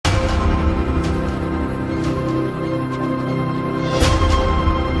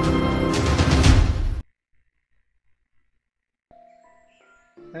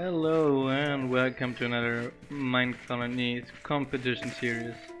Hello and welcome to another Minecolonies competition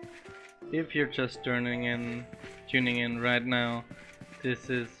series. If you're just tuning in right now, this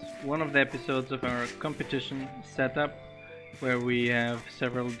is one of the episodes of our competition setup where we have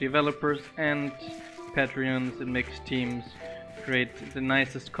several developers and Patreons in mixed teams create the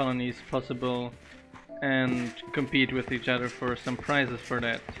nicest colonies possible and compete with each other for some prizes for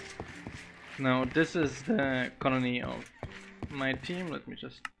that. Now this is the colony of my team. Let me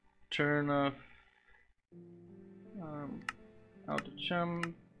just turn off auto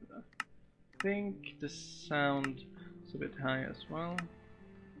jump. I think the sound is a bit high as well.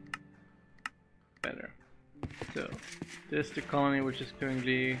 Better. So this is the colony which is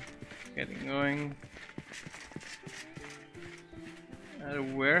currently getting going. At a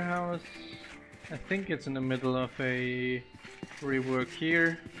warehouse, I think it's in the middle of a rework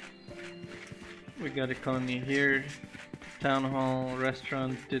here. We got a colony here. Town hall,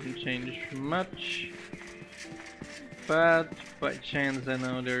 restaurant didn't change much, but by chance I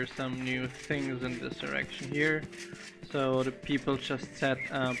know there are some new things in this direction here. So the people just set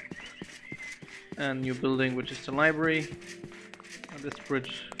up a new building, which is the library. This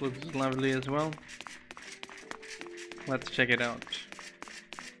bridge looks lovely as well. Let's check it out.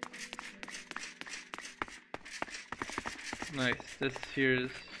 Nice. This here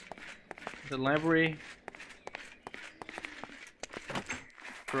is the library.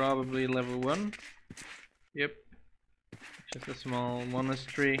 Probably level 1. Yep. Just a small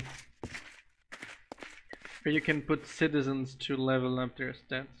monastery where you can put citizens to level up their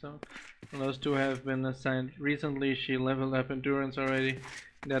stats. So those two have been assigned recently. She leveled up endurance already.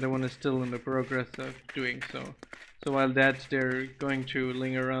 The other one is still in the progress of doing so. So while that, they're going to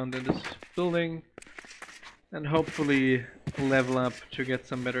linger around in this building and hopefully level up to get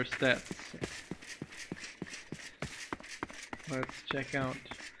some better stats. Let's check out.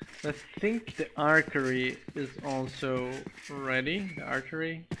 I think the archery is also ready. The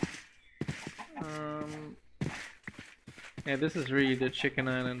archery. Yeah, this is really the chicken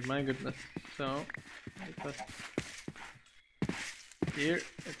island. My goodness. So, here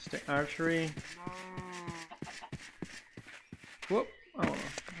it's the archery. Whoop! Oh,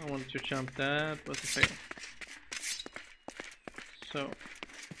 I wanted to jump. That was a fail. So.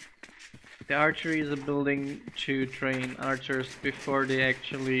 The archery is a building to train archers before they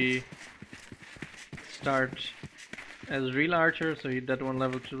actually start as real archers, so that one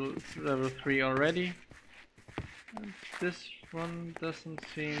level 2, level 3 already. And this one doesn't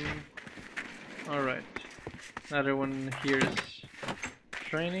seem alright. Another one here is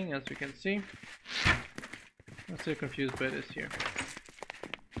training, as we can see. I'm still confused by this here.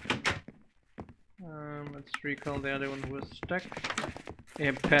 Let's recall the other one who was stuck.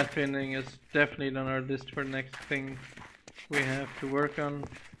 Yeah, pathfinding is definitely on our list for the next thing we have to work on.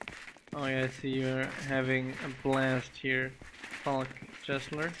 Oh yeah, I see you're having a blast here, Falk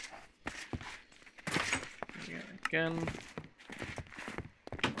Jessler. Yeah, again.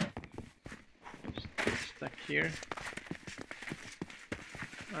 Just get stuck here.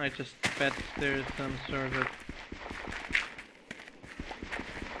 I just bet there's some sort of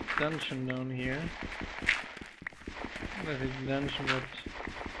dungeon down here. Not a dungeon, but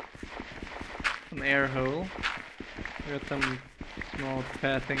an air hole. We got some small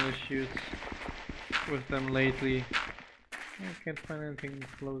pathing issues with them lately. I can't find anything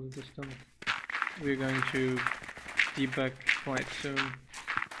close distance. We're going to debug quite soon.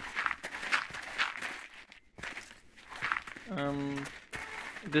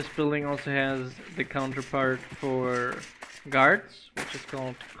 This building also has the counterpart for guards, which is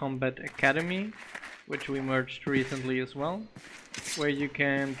called Combat Academy, which we merged recently as well, where you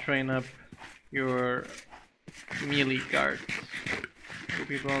can train up your melee guards.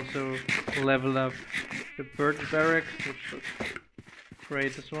 We've also leveled up the bird barracks, which looks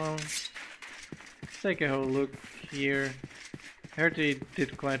great as well. Let's take a whole look here. I heard they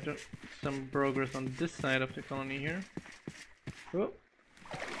did quite some progress on this side of the colony here. Oh,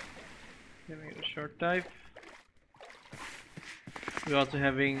 giving it a short dive. We're also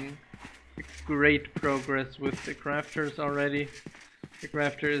having great progress with the crafters already. The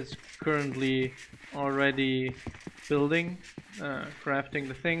crafter is currently already building, crafting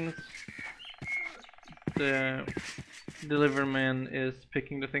the things. The deliverman is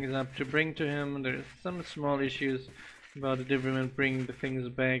picking the things up to bring to him. There's some small issues about the deliverman bringing the things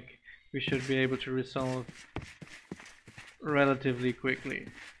back. We should be able to resolve relatively quickly.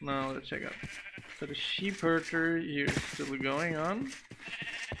 Now let's check out. So the sheep herder here is still going on.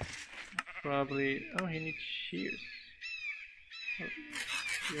 Probably. Oh, he needs shears. Oh,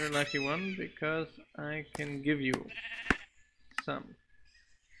 you're a lucky one because I can give you some.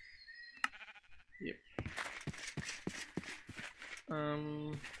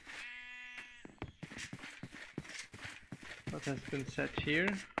 What has been set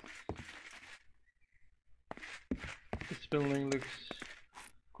here? This building looks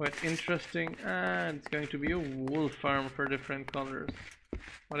quite interesting. It's going to be a wool farm for different colors.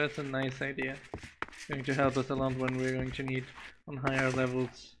 Well, that's a nice idea. It's going to help us a lot when we're going to need on higher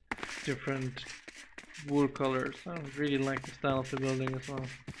levels different wool colors. I really like the style of the building as well.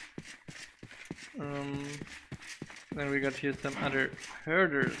 Then we got here some other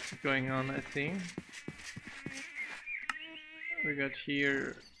herders going on, I think. We got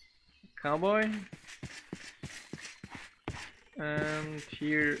here a cowboy. And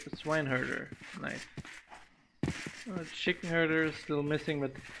here a swine herder. Nice. Chicken herder is still missing,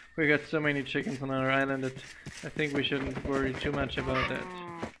 but we got so many chickens on our island that I think we shouldn't worry too much about that.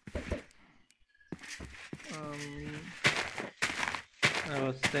 I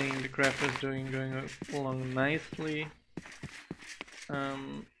was saying the craft is going along nicely.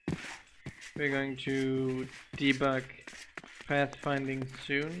 We're going to debug pathfinding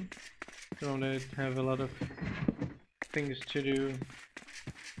soon. Don't have a lot of things to do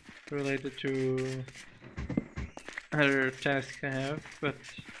related to other tasks I have, but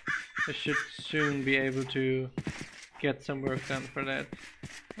I should soon be able to get some work done for that.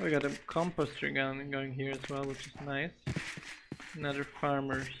 We got a composter going here as well, which is nice. Another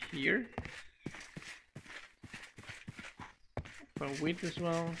farmer here. For wheat as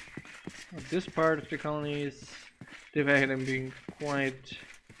well. This part of the colony is developing quite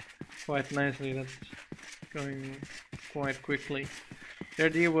nicely. That's going quite quickly. The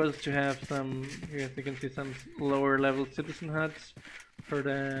idea was to have some, as you can see, some lower level citizen huts for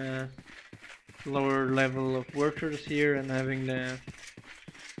the lower level of workers here, and having the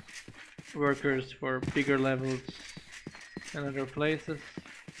workers for bigger levels and other places.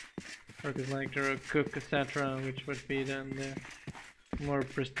 Workers like the cook, etc., which would be then the more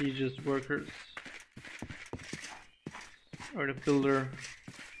prestigious workers. Or the builder.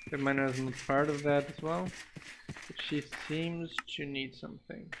 The miner is not part of that as well. But she seems to need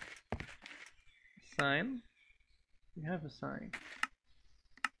something. A sign? We have a sign.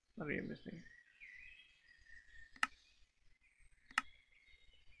 What are you missing?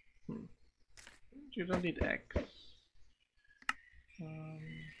 You don't need X.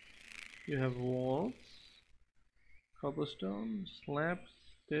 You have walls, cobblestone, slabs,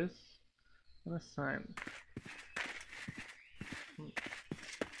 this, and a sign.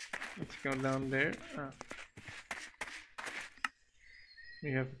 Let's go down there.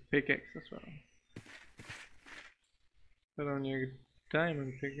 We have a pickaxe as well. But only a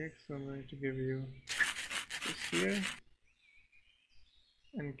diamond pickaxe, so I'm going to give you this here.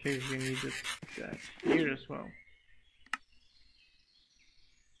 In case you needed that here as well.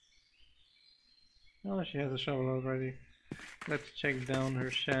 Oh, she has a shovel already. Let's check down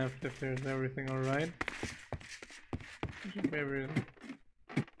her shaft if there's everything alright. Should be everything.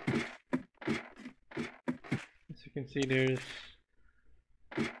 As you can see, there's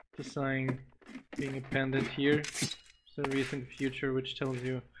the sign being appended here. It's a recent future which tells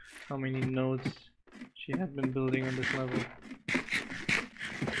you how many nodes she had been building on this level.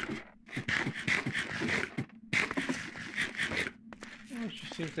 Oh, she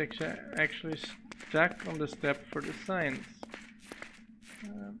seems actually stuck on the step for the signs.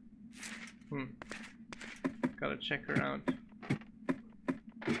 Gotta check her out.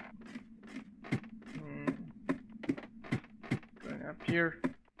 Going up here.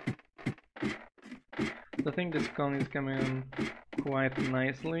 I think this colony is coming on quite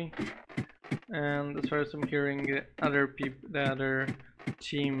nicely, and as far as I'm hearing, the other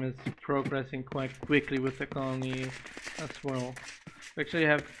team is progressing quite quickly with the colony as well. We actually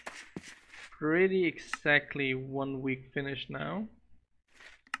have pretty exactly 1 week finished now,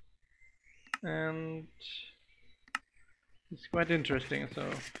 and it's quite interesting. So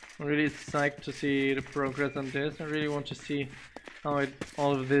I'm really psyched to see the progress on this. I really want to see how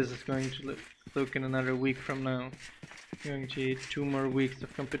all of this is going to look in another week from now. We're going to need 2 more weeks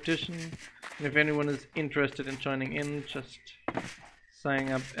of competition, and if anyone is interested in joining in, just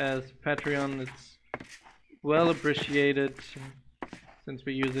signing up as Patreon. It's well appreciated, since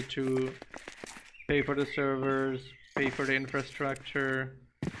we use it to pay for the servers, pay for the infrastructure,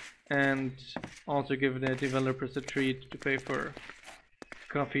 and also give the developers a treat to pay for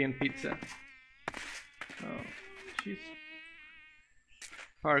coffee and pizza. So, she's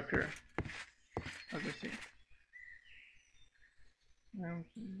Parker. As I see.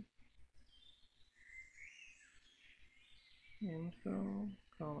 Info,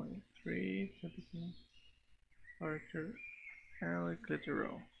 colony 3, citizen, Parker, Alec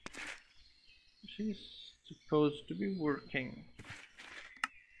Clitero. She's supposed to be working.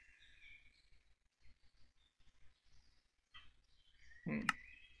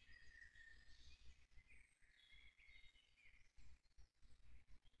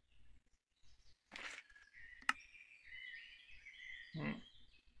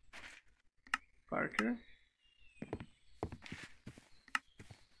 Parker.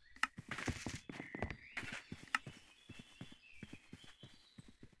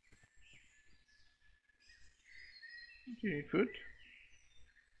 Do you need food?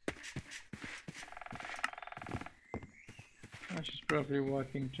 She's probably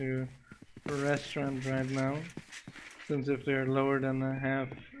walking to a restaurant right now, since if they're lower than half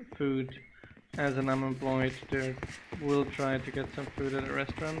food as an unemployed, they will try to get some food at a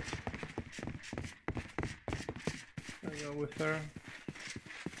restaurant. I go with her.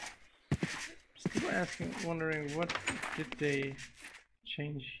 Still wondering what did they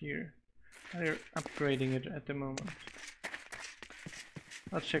change here? They're upgrading it at the moment.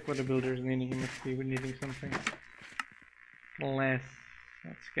 I'll check what the builder is needing. He must be needing something. Less.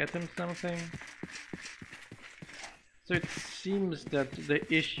 Let's get him something. So it seems that the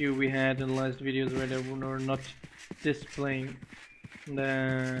issue we had in the last videos where they were not displaying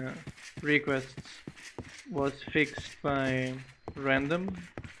the requests was fixed by random.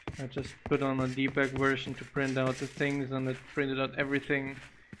 I just put on a debug version to print out the things, and it printed out everything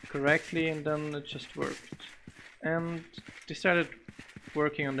correctly, and then it just worked. And they started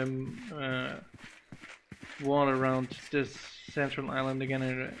working on the wall around this central island again,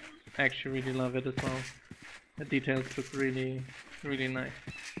 and I actually really love it as well. The details look really, really nice.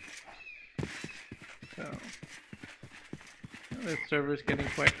 So the server is getting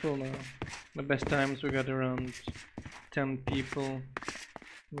quite full now. The best times we got around 10 people.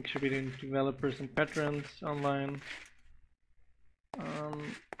 Make sure we do developers and patrons online.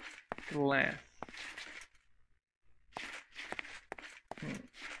 Glass.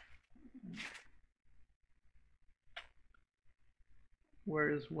 Where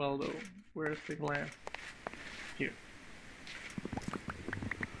is Waldo? Where is the glass? Here.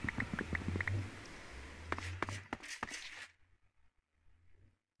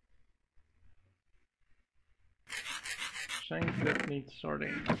 Shanks that needs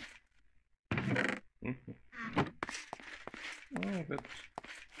sorting. Oh, that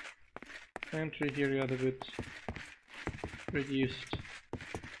entry here got a bit reduced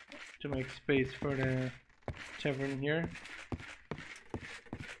to make space for the tavern here.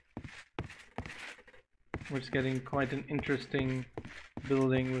 Which is getting quite an interesting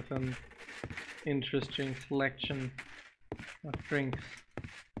building with an interesting selection of drinks.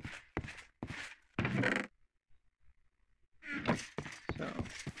 So,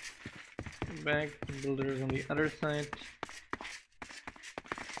 back, the builder is on the other side.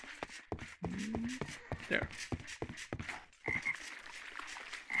 There.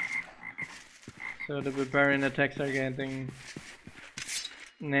 So the barbarian attacks are getting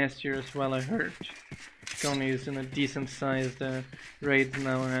nastier as well, I heard. Minecolonies is in a decent size. The raids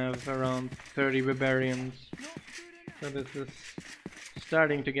now have around 30 barbarians. So this is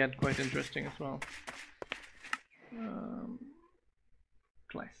starting to get quite interesting as well.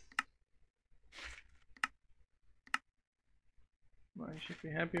 Class. I should be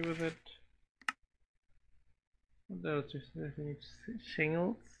happy with it. What else is there?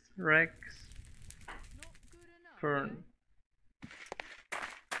 Shingles, Rex, Fern.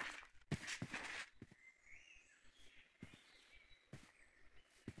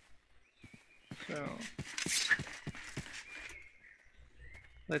 So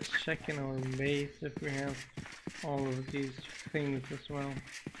let's check in our base if we have all of these things as well.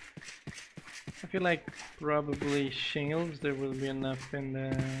 I feel like probably shingles there will be enough in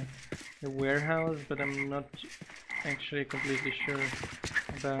the warehouse, but I'm not actually completely sure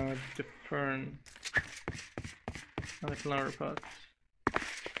about the fern and the flower pots.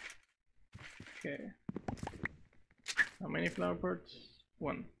 Okay. How many flower pots?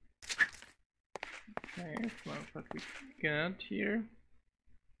 One. Okay, flower pot we got here.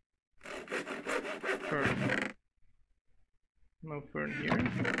 Fern. No fern here.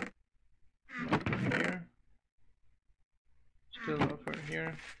 No fern here. Still no fern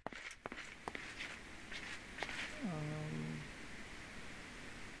here.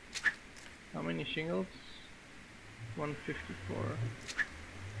 How many shingles? 154.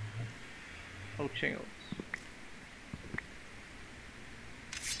 Oh, shingles.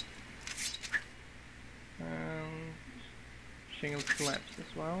 And shingle slabs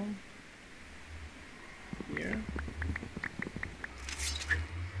as well. Here.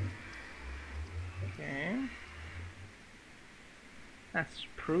 Okay. That's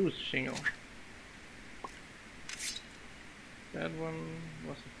spruce shingle. That one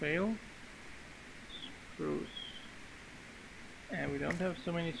was a fail. Spruce. And we don't have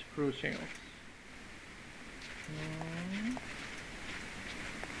so many spruce shingles.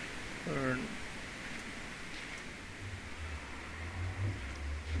 Burn.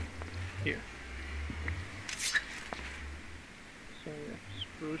 Here. So we have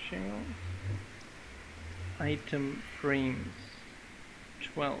spruce shingles. Item frames.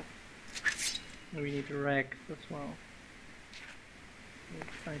 12. We need racks as well.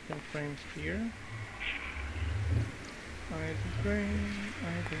 Item frames here. Item frame,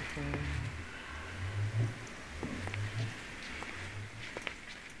 item frame.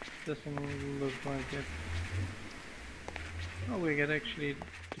 Doesn't look like it. Oh, we get actually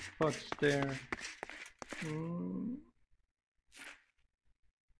the pots there.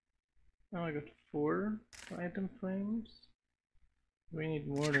 Now I got 4 item frames. We need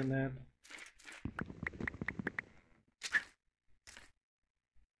more than that.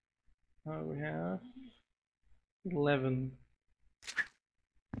 Now we have 11.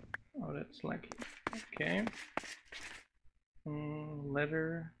 Oh, that's lucky. Okay.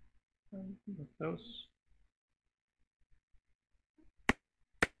 Leather. With those.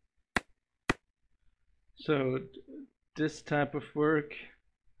 So this type of work,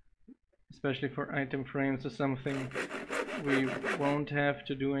 especially for item frames, is something we won't have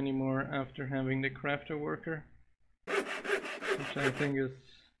to do anymore after having the crafter worker, which I think is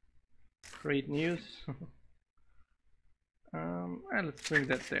great news. And let's bring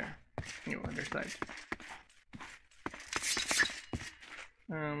that there, on the other side.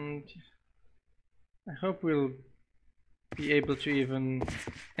 And I hope we'll be able to even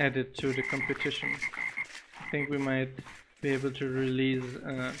add it to the competition. I think we might be able to release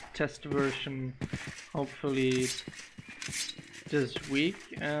a test version hopefully this week,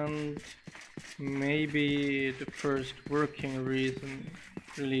 and maybe the first working release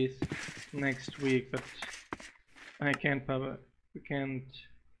next week, but we can't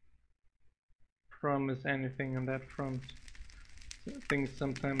promise anything on that front. So things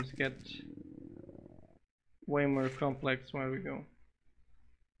sometimes get way more complex while we go.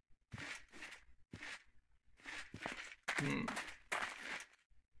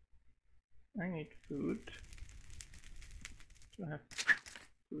 I need food. Do I have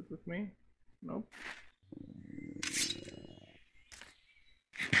food with me? Nope.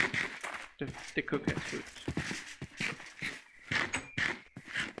 The cook has food.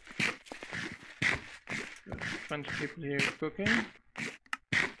 Got a bunch of people here cooking.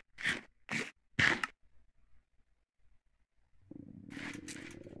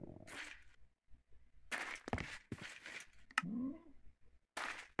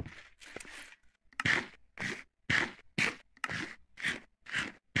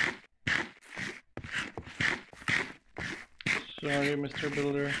 Sorry, Mr.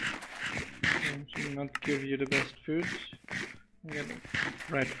 Builder. I should not give you the best food. I'm getting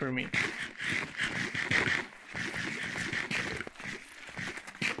right for me.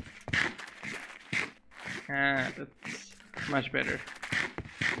 Ah, that's much better.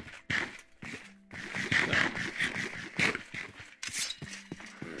 So.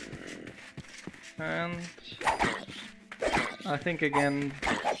 And I think again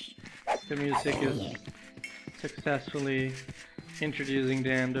the music is successfully introducing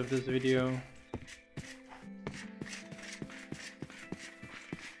the end of this video.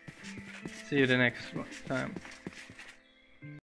 See you the next time.